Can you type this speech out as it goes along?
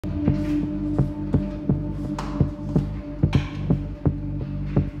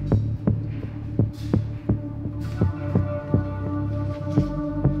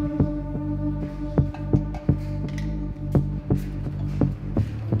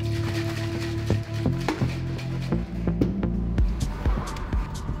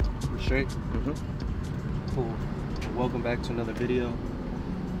straight? Cool. Welcome back to another video.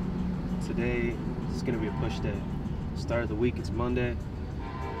 Today it's gonna be a push day. Start of the week, it's Monday.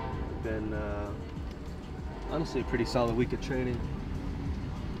 Been honestly a pretty solid week of training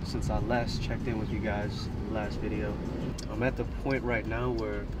since I last checked in with you guys in the last video. I'm at the point right now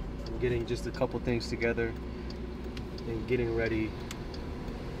where I'm getting just a couple things together and getting ready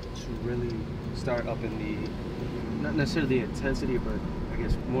to really start up in the, not necessarily the intensity, but I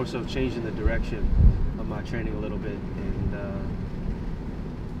guess more so changing the direction of my training a little bit, and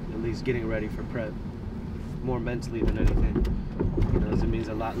at least getting ready for prep more mentally than anything. You know, it means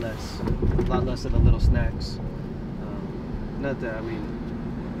a lot less of the little snacks. Not that, I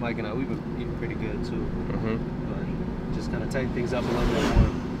mean, Mike and I, we've been eating pretty good too, but just kind of tighten things up a little bit more,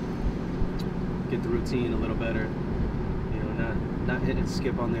 get the routine a little better. You know, not hit and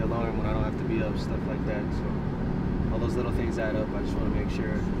skip on the alarm when I don't have to be up, stuff like that. So all those little things add up. I just want to make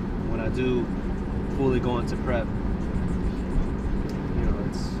sure when I do fully go into prep, you know,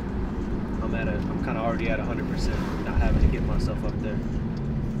 I'm kind of already at 100%, not having to get myself up there.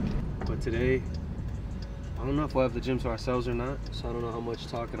 But today, I don't know if we'll have the gym to ourselves or not, so I don't know how much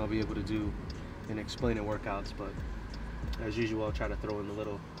talking I'll be able to do and explaining workouts, but as usual, I'll try to throw in the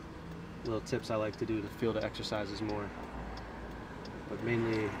little tips I like to do to feel the exercises more. But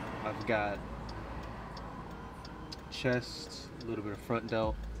mainly, I've got chest, a little bit of front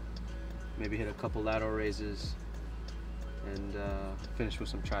delt, maybe hit a couple lateral raises, and finish with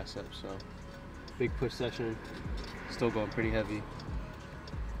some triceps. So big push session, still going pretty heavy.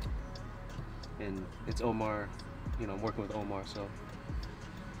 And it's Omar, you know, I'm working with Omar, so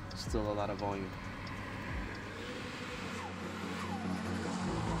still a lot of volume.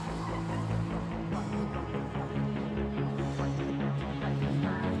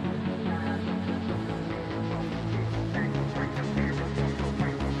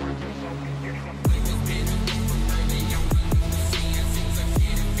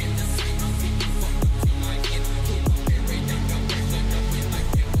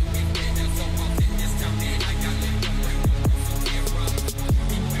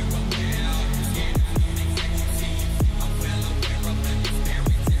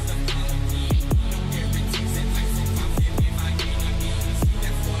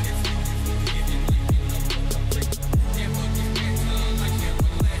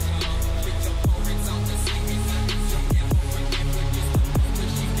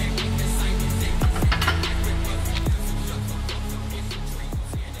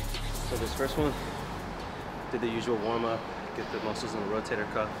 First one, did the usual warm-up, get the muscles in the rotator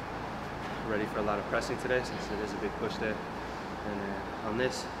cuff ready for a lot of pressing today since it is a big push day. And then on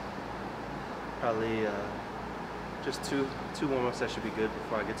this, probably just two warm-ups that should be good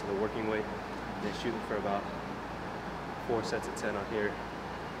before I get to the working weight. And then shooting for about 4 sets of 10 on here.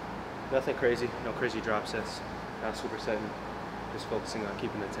 Nothing crazy, no crazy drop sets, not supersetting, just focusing on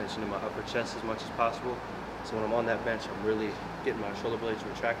keeping the tension in my upper chest as much as possible. So when I'm on that bench, I'm really getting my shoulder blades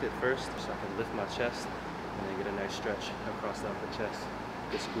retracted first so I can lift my chest and then get a nice stretch across the upper chest.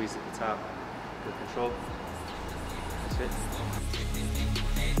 Good squeeze at the top, good control. That's it.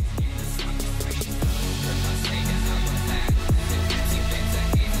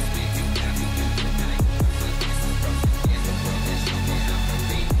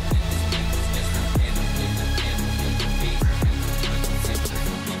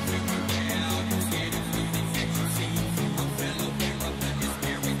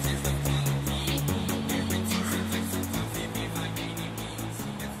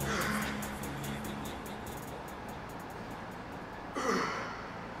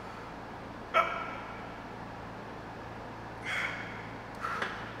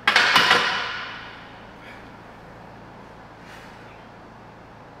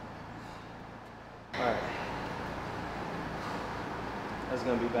 Alright, that's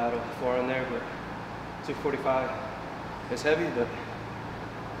gonna be battle 4 on there, but 245 is heavy, but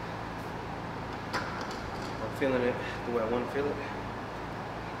I'm feeling it the way I want to feel it,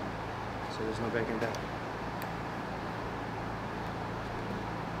 so there's no backing down.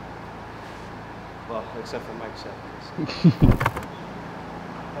 Well, except for Mike's set.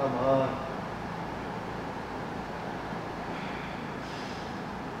 Come on.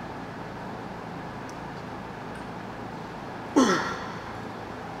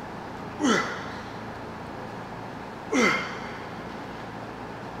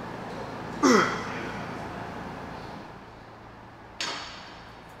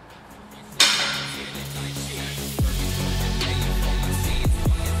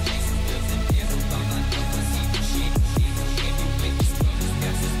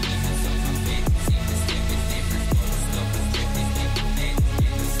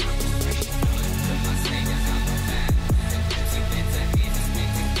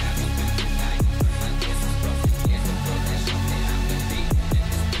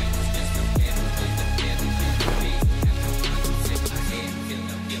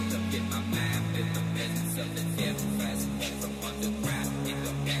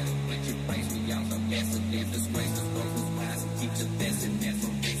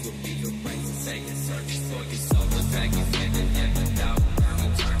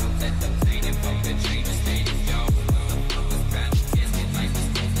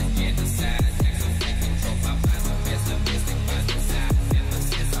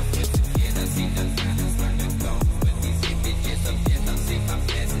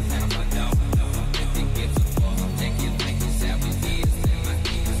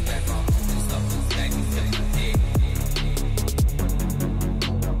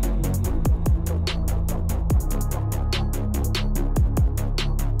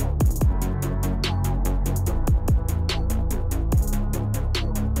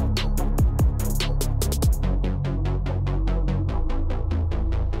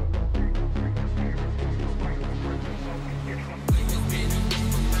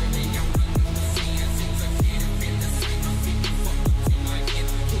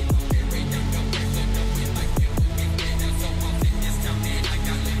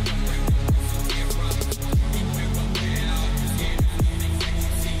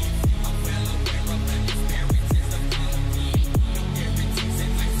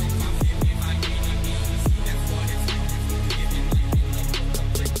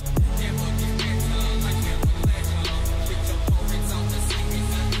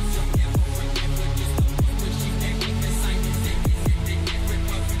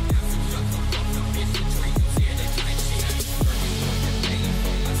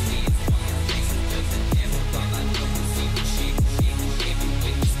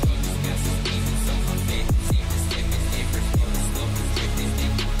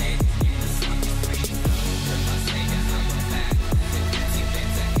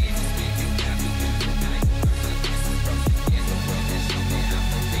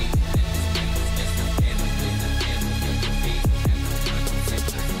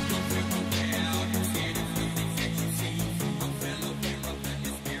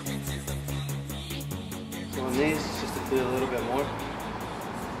 knees just to feel a little bit more.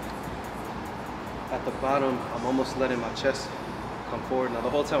 At the bottom, I'm almost letting my chest come forward. Now the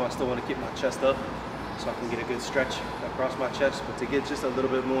whole time I still want to keep my chest up so I can get a good stretch across my chest, but to get just a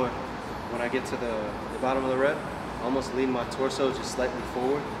little bit more, when I get to the bottom of the rep, I almost lean my torso just slightly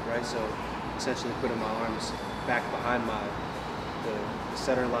forward, right? So essentially putting my arms back behind the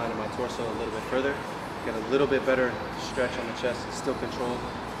center line of my torso a little bit further. Get a little bit better stretch on the chest, it's still controlled.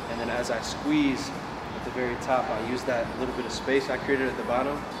 And then as I squeeze at the very top, I use that little bit of space I created at the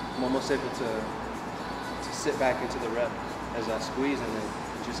bottom. I'm almost able to sit back into the rep as I squeeze, and then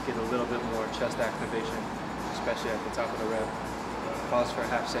just get a little bit more chest activation, especially at the top of the rep. Pause for a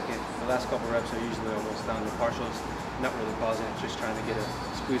half second. The last couple reps are usually almost down to partials. Not really pausing, just trying to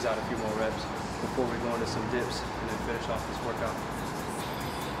squeeze out a few more reps before we go into some dips and then finish off this workout.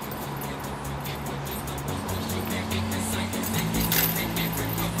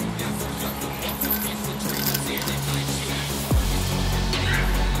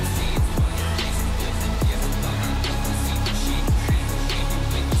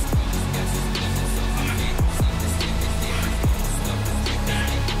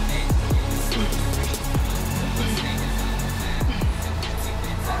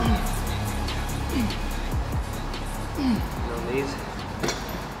 Knees,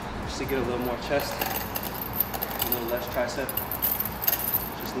 just to get a little more chest, a little less tricep,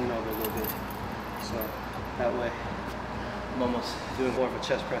 just lean over a little bit. So that way I'm almost doing more of a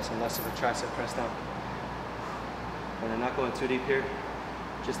chest press and less of a tricep press down. And I'm not going too deep here,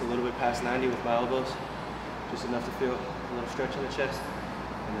 just a little bit past 90 with my elbows, just enough to feel a little stretch in the chest,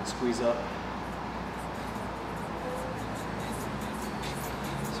 and then squeeze up.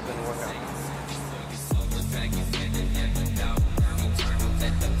 It's been a workout.